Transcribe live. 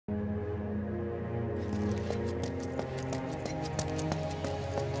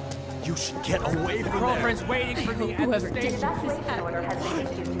You should get away from there. Girlfriend's waiting for me at the An station. evacuation order has been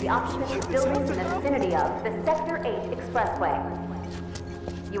issued to the occupants of buildings in the vicinity of the Sector 8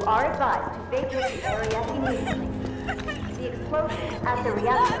 Expressway. You are advised to vacate the area immediately. The explosions at the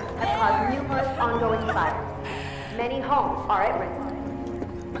reactor have caused numerous ongoing fires. Many homes are at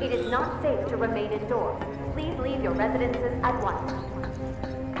risk. It is not safe to remain indoors. Please leave your residences at once.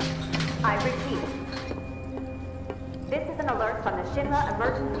 I repeat. This is an alert from the Shinra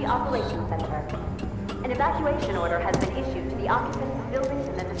Emergency Operations Center. An evacuation order has been issued to the occupants of buildings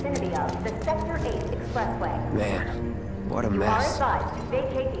in the vicinity of the Sector 8 Expressway. Man, what a You are mess. advised to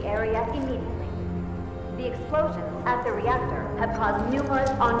vacate the area immediately. The explosions at the reactor have caused numerous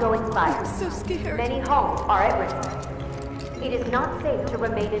ongoing fires. I'm so scared. Many homes are at risk. It is not safe to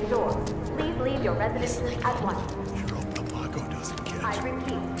remain indoors. Please leave your residences at once. Sure hope the Paco doesn't catch. I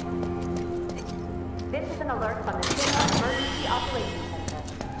repeat. This is an alert from the Shinra Emergency Operations Center.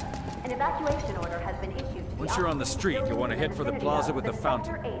 An evacuation order has been issued to Once you're on the street, you want to head for the plaza with the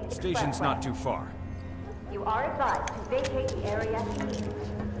fountain. Sector 8 Station's Expressway. not too far. You are advised to vacate the area immediately.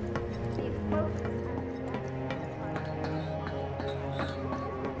 The explosions.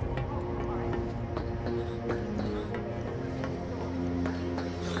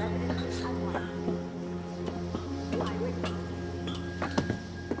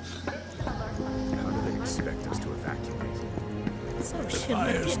 How do they expect us to evacuate? So The Shinra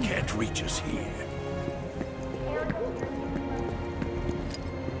fires didn't. can't reach us here.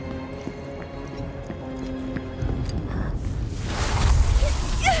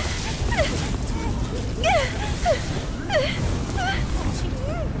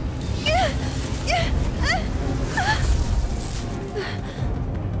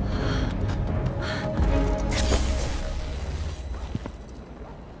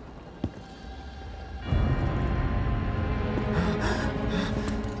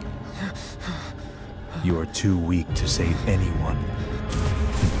 You are too weak to save anyone.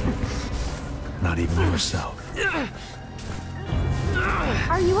 Not even yourself.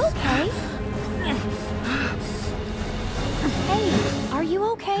 Are you okay? Hey, are you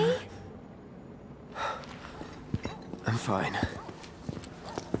okay? I'm fine.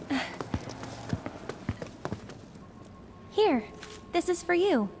 Here, this is for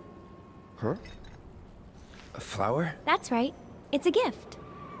you. Huh? A flower? That's right. It's a gift.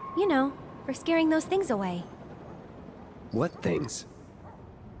 You know, for scaring those things away. What things?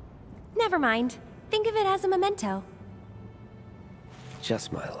 Never mind. Think of it as a memento.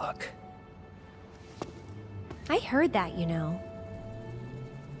 Just my luck. I heard that, you know.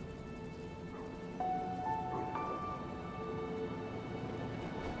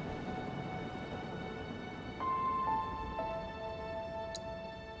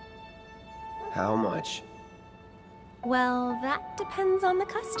 How much? Well, that depends on the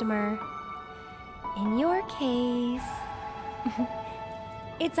customer. In your case...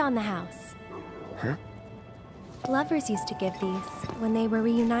 it's on the house. Huh? Lovers used to give these when they were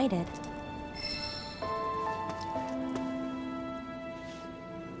reunited.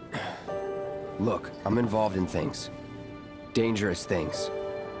 Look, I'm involved in things. Dangerous things.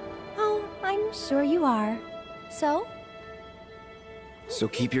 Oh, I'm sure you are. So? So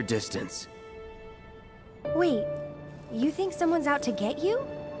keep your distance. Wait, you think someone's out to get you?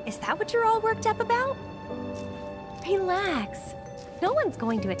 Is that what you're all worked up about? Relax. No one's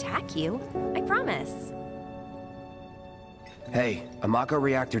going to attack you. I promise. Hey, a Mako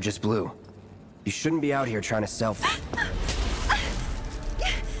reactor just blew. You shouldn't be out here trying to selfie.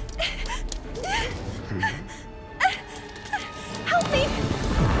 Help me!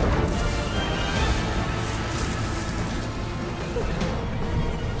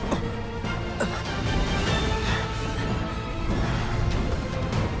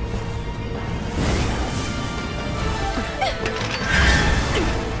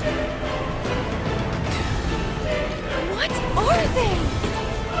 What are they?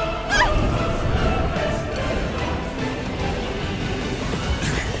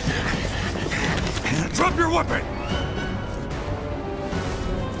 Drop your weapon!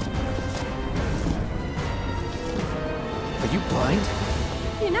 Are you blind?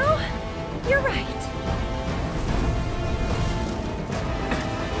 You know, you're right.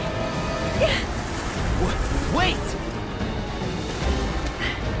 Wait!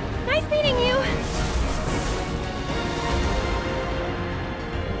 Nice meeting you.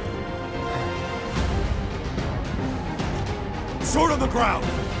 Sword on the ground!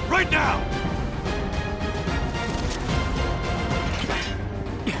 Right now!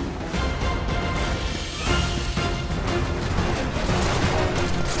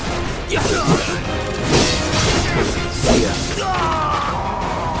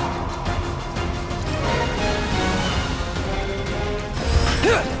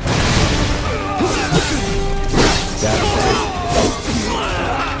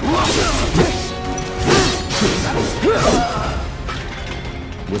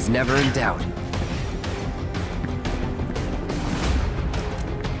 Was never in doubt.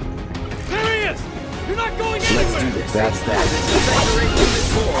 There he is! You're not going anywhere! Let's do this. That's that.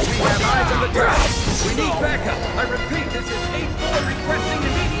 We have eyes on the track. We need backup. I repeat, this is 8-4 requesting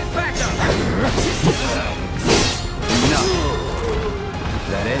immediate backup. Enough.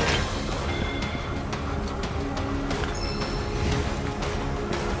 That it?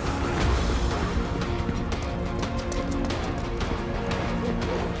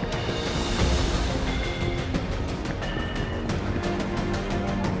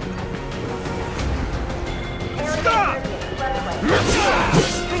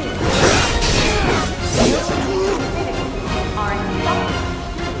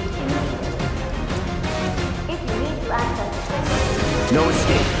 No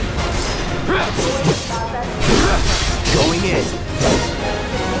escape. Going in.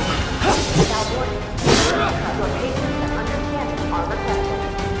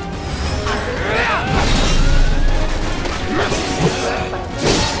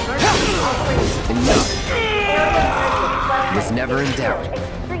 Enough. Was never in doubt.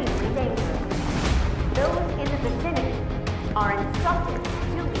 Extremely dangerous. Those in the vicinity are instructed to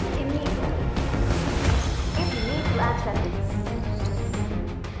leave immediately. If you need to access it,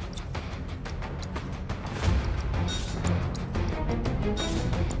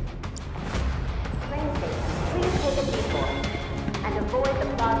 train station, please take a detour and avoid the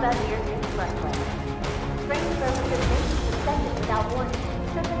plaza near the expressway. Train services may be suspended without warning.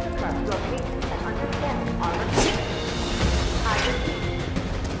 Should this occur, your patience and understanding are required. I repeat.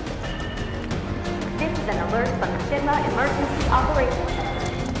 This is an alert from the Shinra Emergency Operations Center.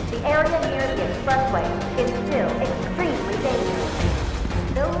 The area near the expressway is still extremely dangerous.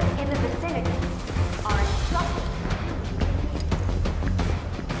 Those in the vicinity are instructed.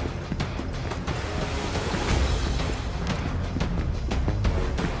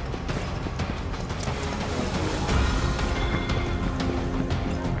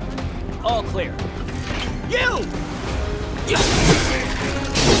 All clear. You!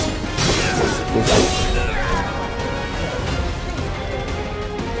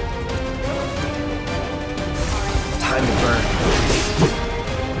 Time to burn.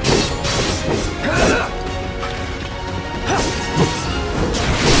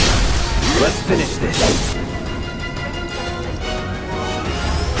 Let's finish this.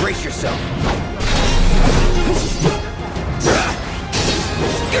 Brace yourself.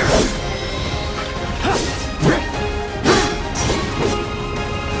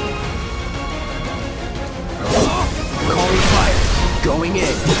 Calling fire. Going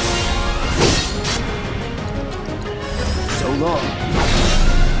in. So long.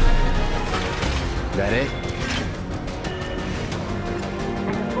 That it?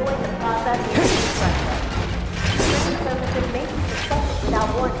 And avoid the plaza near the expressway. Train services may be